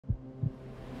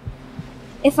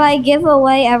If I give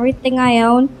away everything I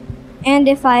own, and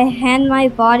if I hand my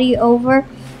body over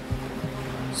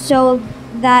so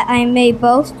that I may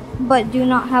boast but do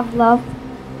not have love,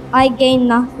 I gain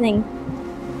nothing.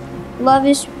 Love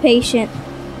is patient.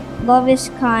 Love is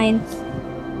kind.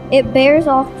 It bears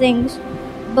all things,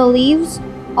 believes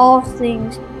all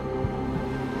things,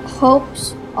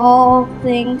 hopes all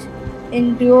things,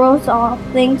 endures all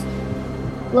things.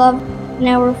 Love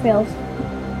never fails.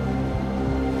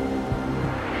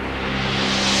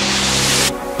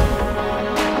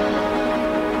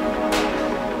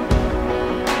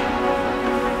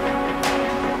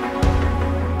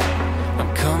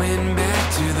 I'm coming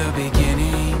back to the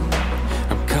beginning.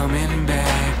 I'm coming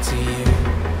back to you.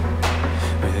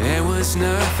 But there was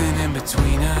nothing in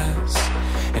between us,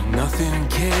 and nothing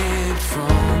came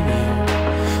from you.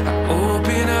 I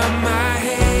open up my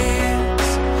hands,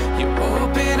 you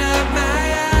open up my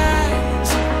eyes,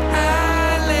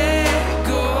 I let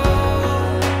go.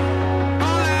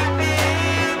 All I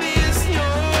am is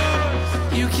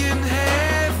yours. You can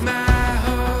have my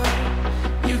heart,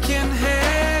 you can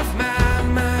have my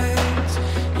mind,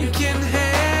 you can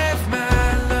have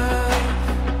my love.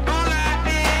 All I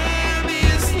am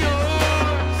is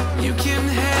yours. You can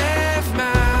have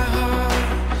my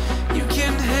heart, you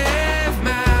can have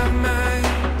my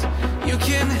mind, you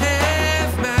can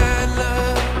have my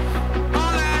love.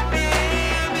 All I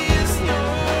am is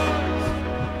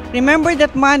yours. Remember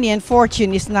that money and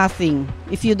fortune is nothing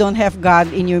if you don't have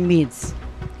God in your midst.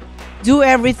 Do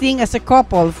everything as a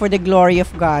couple for the glory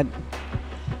of God.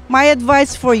 My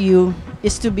advice for you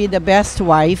is to be the best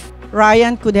wife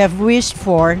Ryan could have wished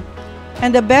for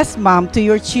and the best mom to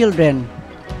your children.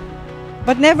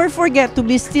 But never forget to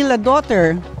be still a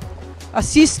daughter, a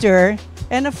sister,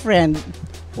 and a friend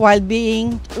while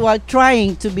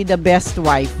trying to be the best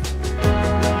wife.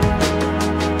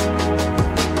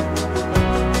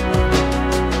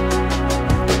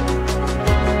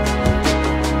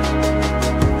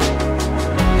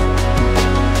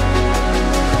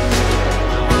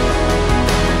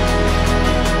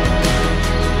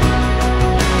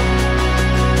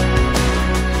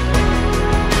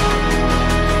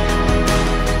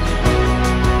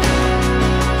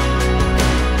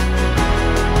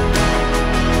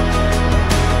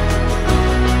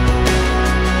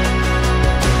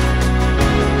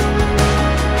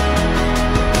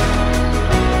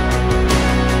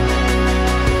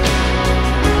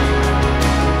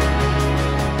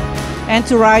 And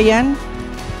to Ryan,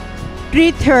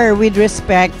 treat her with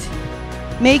respect,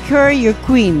 make her your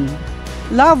queen,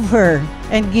 love her,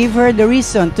 and give her the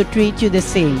reason to treat you the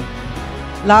same.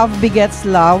 Love begets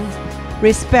love,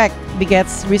 respect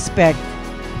begets respect,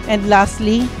 and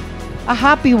lastly, a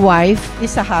happy wife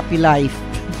is a happy life.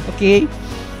 Okay?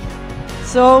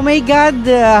 So may God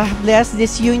bless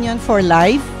this union for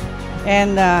life,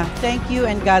 and thank you,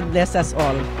 and God bless us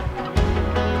all.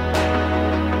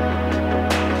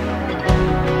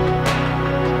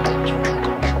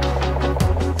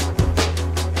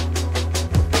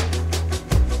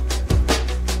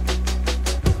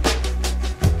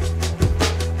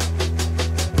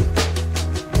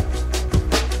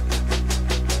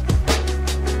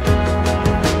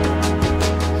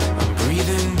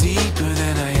 Breathing deeper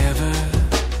than I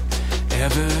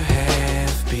ever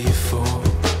have before.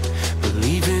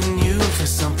 Believing you for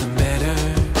something better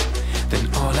than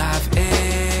all I've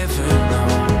ever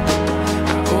known.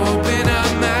 I open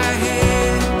up my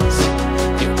hands,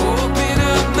 you open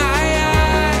up my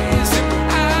eyes, and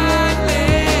I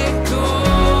let go.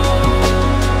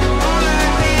 All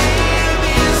I am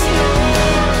is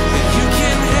yours. You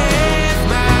can have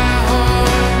my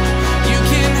heart, you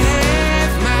can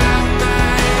have my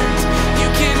mind, you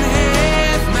can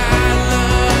have my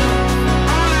love.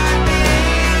 All I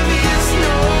am is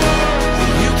yours.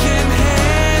 You can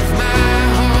have my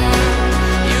heart,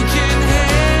 you can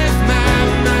have my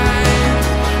mind,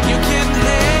 you can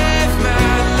have my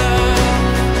love.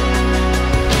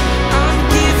 I'm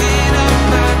giving up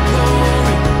my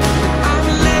glory, I'm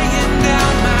laying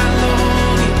down my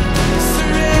longing,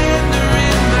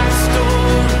 surrendering my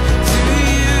story to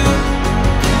you.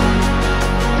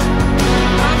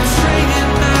 I'm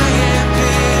trading my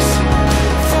ambition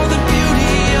for the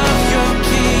beauty of your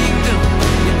kingdom.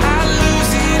 Yeah, I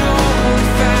lose it all to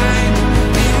find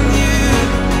in you.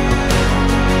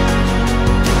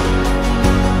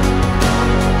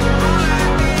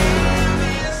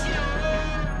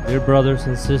 Dear brothers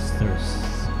and sisters,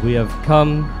 we have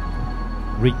come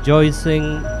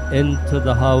rejoicing into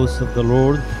the house of the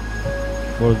Lord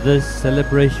for this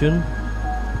celebration,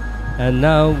 and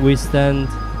now we stand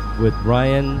with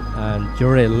Ryan and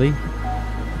Jorelli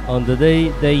on the day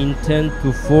they intend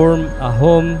to form a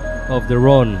home of their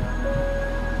own.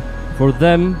 For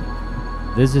them,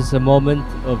 this is a moment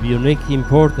of unique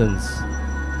importance,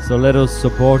 so let us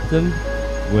support them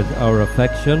with our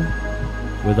affection,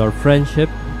 with our friendship,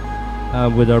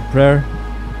 and with our prayer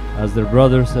as their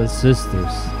brothers and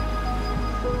sisters.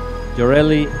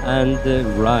 Joreli and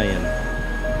Ryan,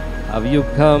 have you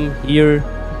come here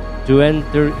to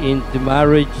enter into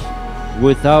marriage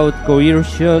without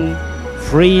coercion,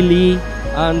 freely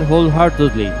and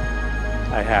wholeheartedly?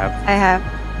 I have. I have.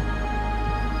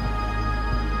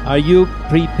 Are you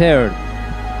prepared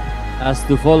as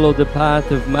to follow the path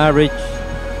of marriage,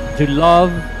 to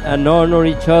love and honor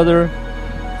each other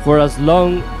for as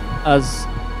long as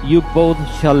you both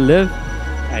shall live?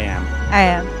 I am. I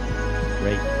am.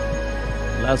 Great.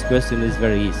 Last question is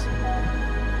very easy.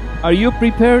 Are you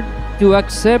prepared to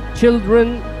accept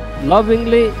children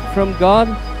lovingly from God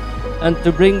and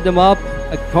to bring them up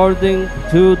according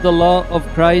to the law of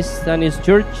Christ and His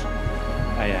church?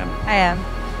 I am. I am.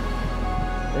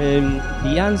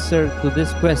 The answer to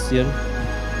this question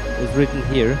is written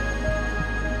here.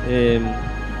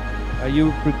 Are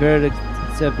you prepared to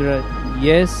accept that?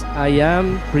 Yes, I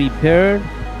am prepared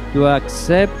to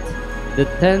accept the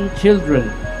 10 children.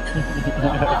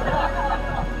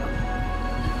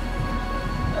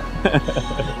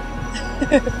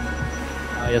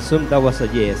 I assume that was a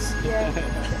yes.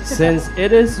 Since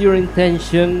it is your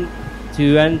intention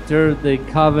to enter the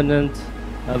covenant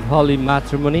of holy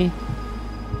matrimony,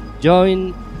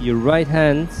 join your right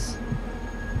hands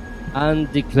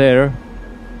and declare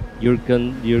your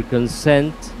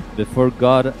consent before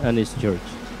God and His church.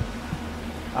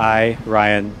 I,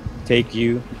 Ryan, take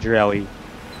you, Joreli,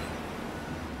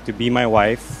 to be my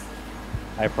wife.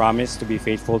 I promise to be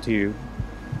faithful to you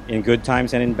in good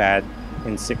times and in bad,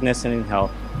 in sickness and in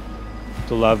health,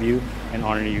 to love you and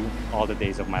honor you all the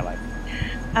days of my life.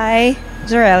 I,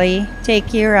 Joreli,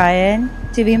 take you, Ryan,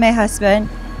 to be my husband.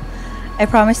 I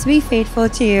promise to be faithful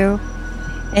to you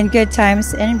in good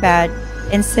times and in bad,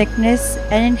 in sickness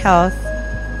and in health,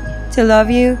 to love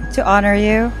you, to honor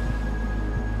you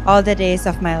all the days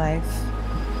of my life.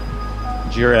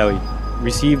 Joreli,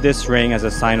 receive this ring as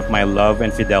a sign of my love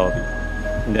and fidelity.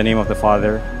 In the name of the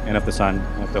Father, and of the Son,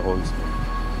 and of the Holy Spirit.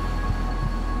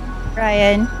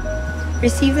 Ryan,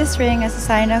 receive this ring as a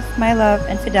sign of my love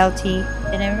and fidelity.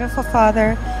 In the name of the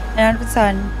Father, and of the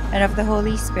Son, and of the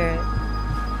Holy Spirit.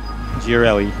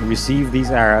 Joreli, receive these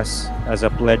arras as a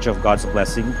pledge of God's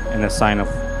blessing and a sign of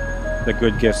the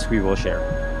good gifts we will share.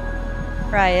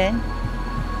 Ryan,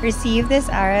 receive this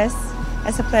arras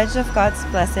as a pledge of God's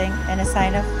blessing and a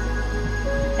sign of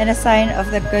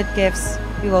the good gifts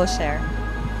we will share.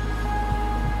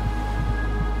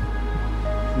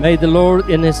 May the Lord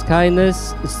in His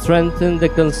kindness strengthen the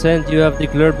consent you have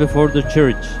declared before the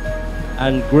church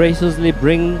and graciously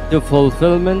bring to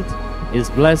fulfillment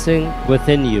His blessing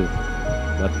within you.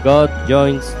 What God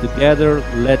joins together,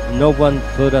 let no one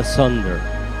put asunder.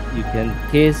 You can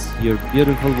kiss your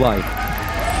beautiful wife.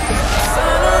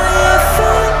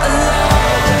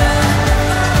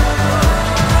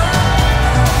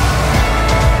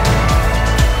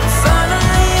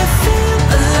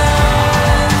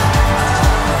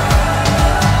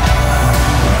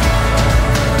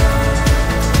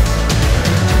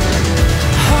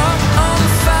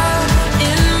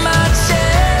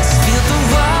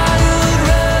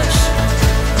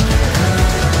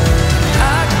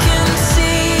 I can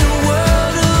see a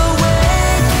world away.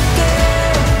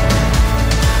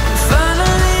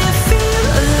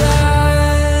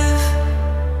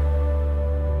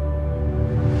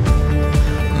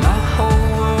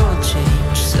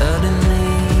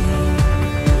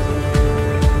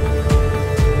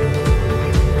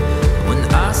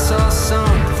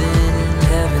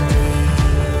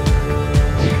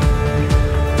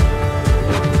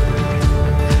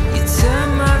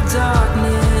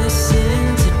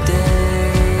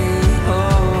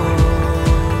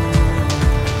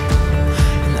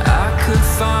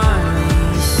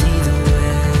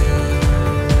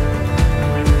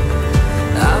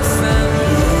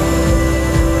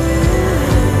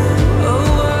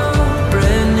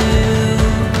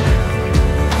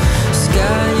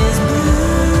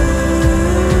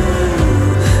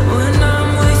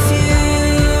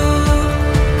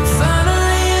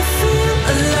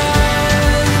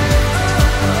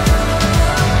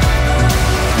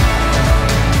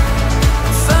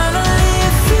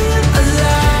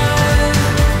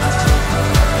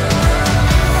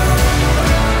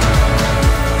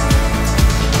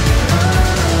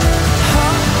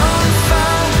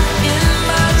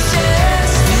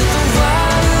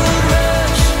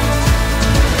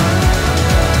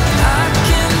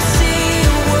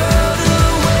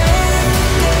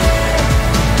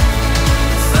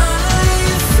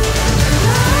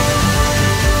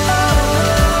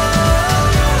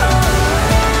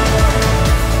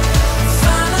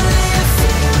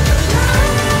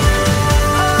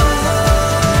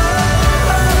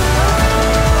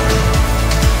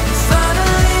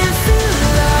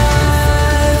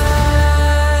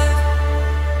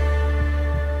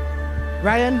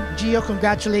 Gio,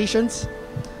 congratulations.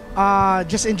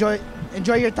 Just enjoy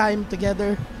your time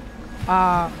together.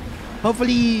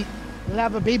 Hopefully, we'll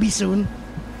have a baby soon.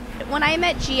 When I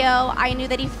met Gio, I knew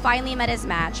that he finally met his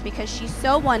match because she's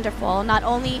so wonderful, not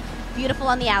only beautiful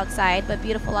on the outside, but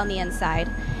beautiful on the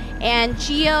inside. And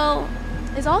Gio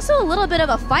is also a little bit of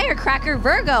a firecracker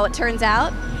Virgo, it turns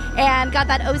out, and got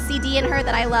that OCD in her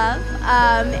that I love.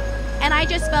 And I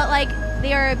just felt like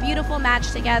they are a beautiful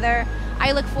match together.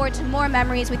 I look forward to more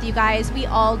memories with you guys. We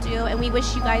all do, and we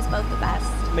wish you guys both the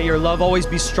best. May your love always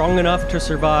be strong enough to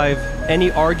survive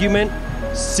any argument,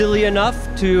 silly enough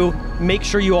to make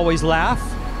sure you always laugh,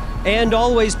 and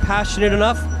always passionate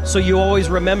enough so you always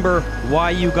remember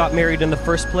why you got married in the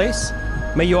first place.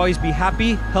 May you always be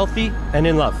happy, healthy, and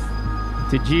in love.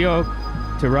 To Gio,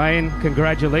 to Ryan,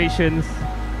 congratulations.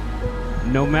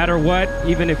 No matter what,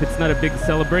 even if it's not a big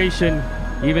celebration,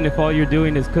 even if all you're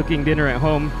doing is cooking dinner at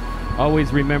home,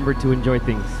 always remember to enjoy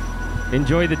things.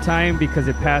 Enjoy the time because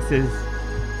it passes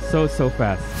so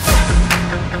fast.